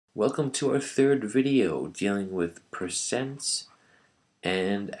Welcome to our third video dealing with percents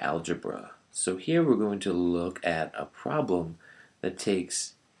and algebra. So here we're going to look at a problem that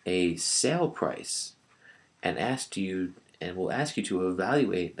takes a sale price and will ask you to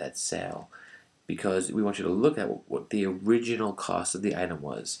evaluate that sale because we want you to look at what the original cost of the item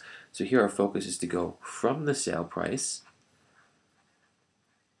was. So here our focus is to go from the sale price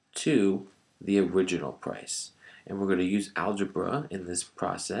to the original price. And we're going to use algebra in this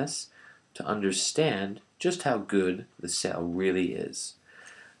process to understand just how good the sale really is.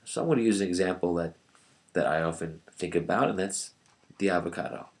 So I'm going to use an example that I often think about, and that's the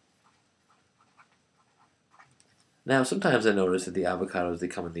avocado. Now sometimes I notice that the avocados, they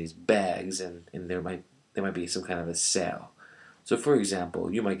come in these bags, and there might be some kind of a sale. So for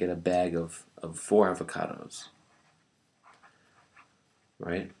example, you might get a bag of 4 avocados,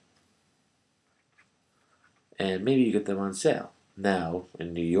 right? And maybe you get them on sale. Now,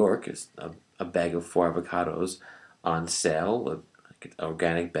 in New York, it's a bag of 4 avocados on sale, like an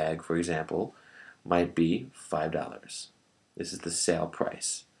organic bag, for example, might be $5. This is the sale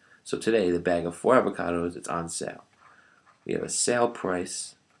price. So today, the bag of 4 avocados, it's on sale. We have a sale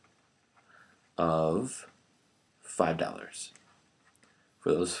price of $5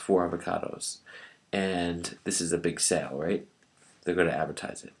 for those 4 avocados. And this is a big sale, right? They're going to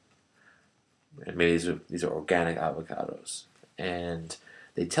advertise it. And maybe these are organic avocados, and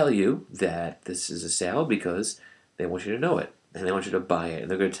they tell you that this is a sale because they want you to know it and they want you to buy it, and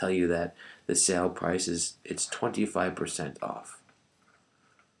they're going to tell you that the sale price is 25% off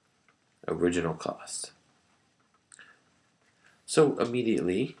original cost. So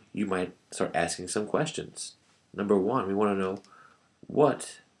immediately you might start asking some questions. Number one, we want to know,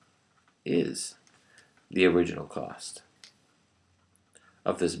 what is the original cost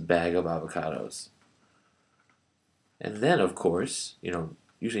of this bag of avocados? And then, of course,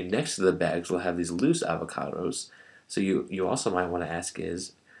 usually next to the bags we'll have these loose avocados. So you also might want to ask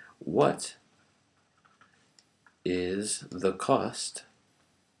is, what is the cost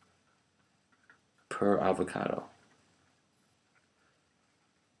per avocado?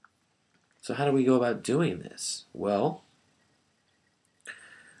 So how do we go about doing this? Well,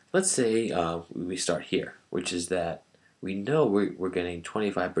 let's say we start here, which is that we know we're getting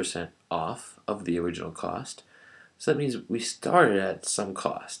 25% off of the original cost. So that means we started at some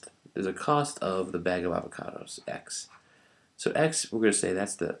cost. There's a cost of the bag of avocados, X. So X, we're going to say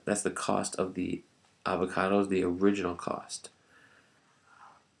that's the cost of the avocados, the original cost.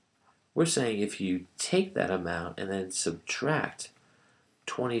 We're saying if you take that amount and then subtract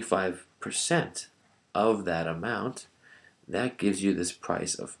 25% of that amount, that gives you this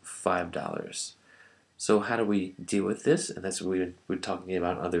price of $5. So how do we deal with this? And that's what we're talking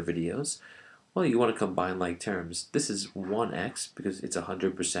about in other videos. Well, you want to combine like terms. This is 1x because it's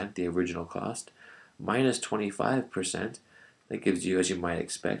 100% the original cost, minus 25%. That gives you, as you might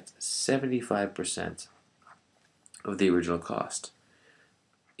expect, 75% of the original cost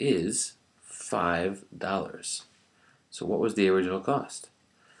is $5. So what was the original cost?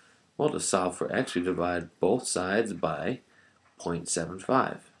 Well, to solve for x, we divide both sides by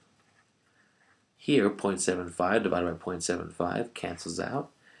 0.75. Here, 0.75 divided by 0.75 cancels out.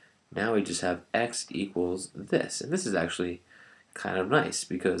 Now we just have x equals this. And this is actually kind of nice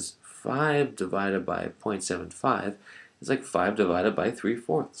because 5 divided by 0.75 is like 5 divided by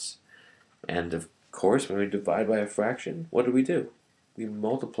 3/4. And of course, when we divide by a fraction, what do? We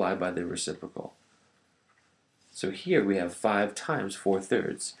multiply by the reciprocal. So here we have 5 times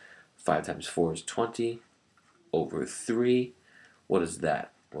 4/3. 5 times 4 is 20 over 3. What is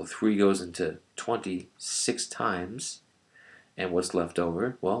that? Well, 3 goes into 26 times, and what's left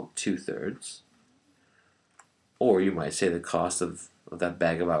over? Well, 2/3. Or you might say the cost of that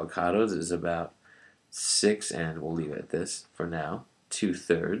bag of avocados is about 6, and we'll leave it at this for now,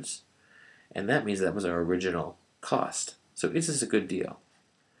 2/3. And that means that was our original cost. So is this a good deal?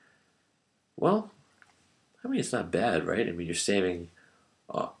 Well, I mean, it's not bad, right? I mean, you're saving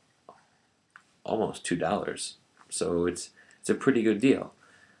almost $2. So it's a pretty good deal.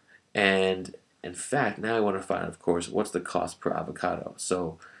 And in fact, now I want to find, of course, what's the cost per avocado.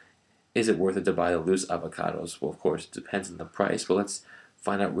 So is it worth it to buy the loose avocados? Well, of course, it depends on the price, but let's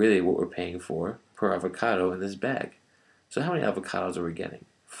find out really what we're paying for per avocado in this bag. So how many avocados are we getting?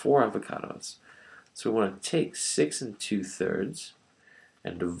 4 avocados. So we want to take 6 2/3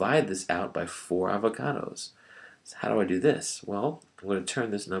 and divide this out by 4 avocados. So how do I do this? Well, I'm going to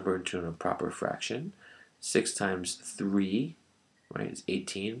turn this number into a proper fraction. 6 times 3, right, is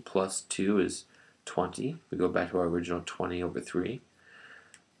 18, plus 2 is 20. We go back to our original 20 over 3.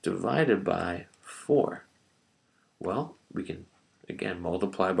 Divided by 4. Well, we can again,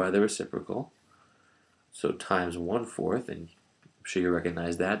 multiply by the reciprocal. So times 1/4, and I'm sure you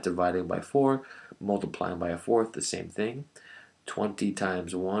recognize that. Dividing by 4, multiplying by a fourth, the same thing. 20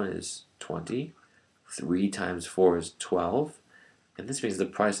 times 1 is 20. 3 times 4 is 12. And this means the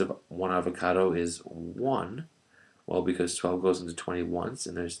price of one avocado is 1. Well, because 12 goes into 20 once,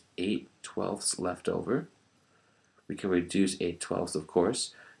 and there's 8/12 left over. We can reduce 8/12, of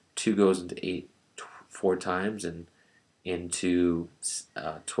course. 2 goes into 8 4 times, and into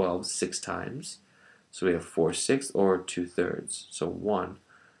 12 6 times. So we have 4/6 or 2/3. So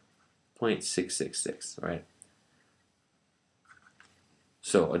 1.666, right?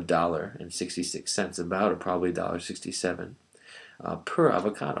 So $1.66 about, or probably $1.67 per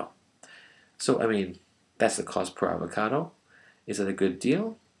avocado. So I mean, that's the cost per avocado. Is that a good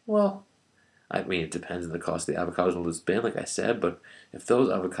deal? Well, I mean, it depends on the cost of the avocados in the loose bin, like I said. But if those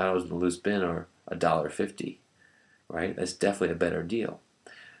avocados in the loose bin are $1.50, right, that's definitely a better deal.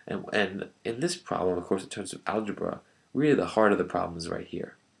 And in this problem, of course, in terms of algebra, really the heart of the problem is right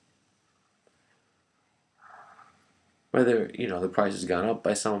here. Whether the price has gone up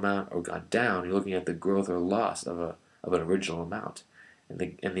by some amount or gone down, you're looking at the growth or loss of an original amount. And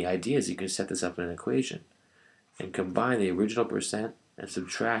the idea is you can set this up in an equation and combine the original percent and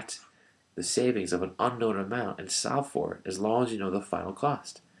subtract the savings of an unknown amount and solve for it, as long as you know the final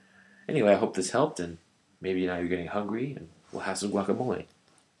cost. Anyway, I hope this helped, and maybe now you're getting hungry and we'll have some guacamole.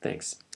 Thanks.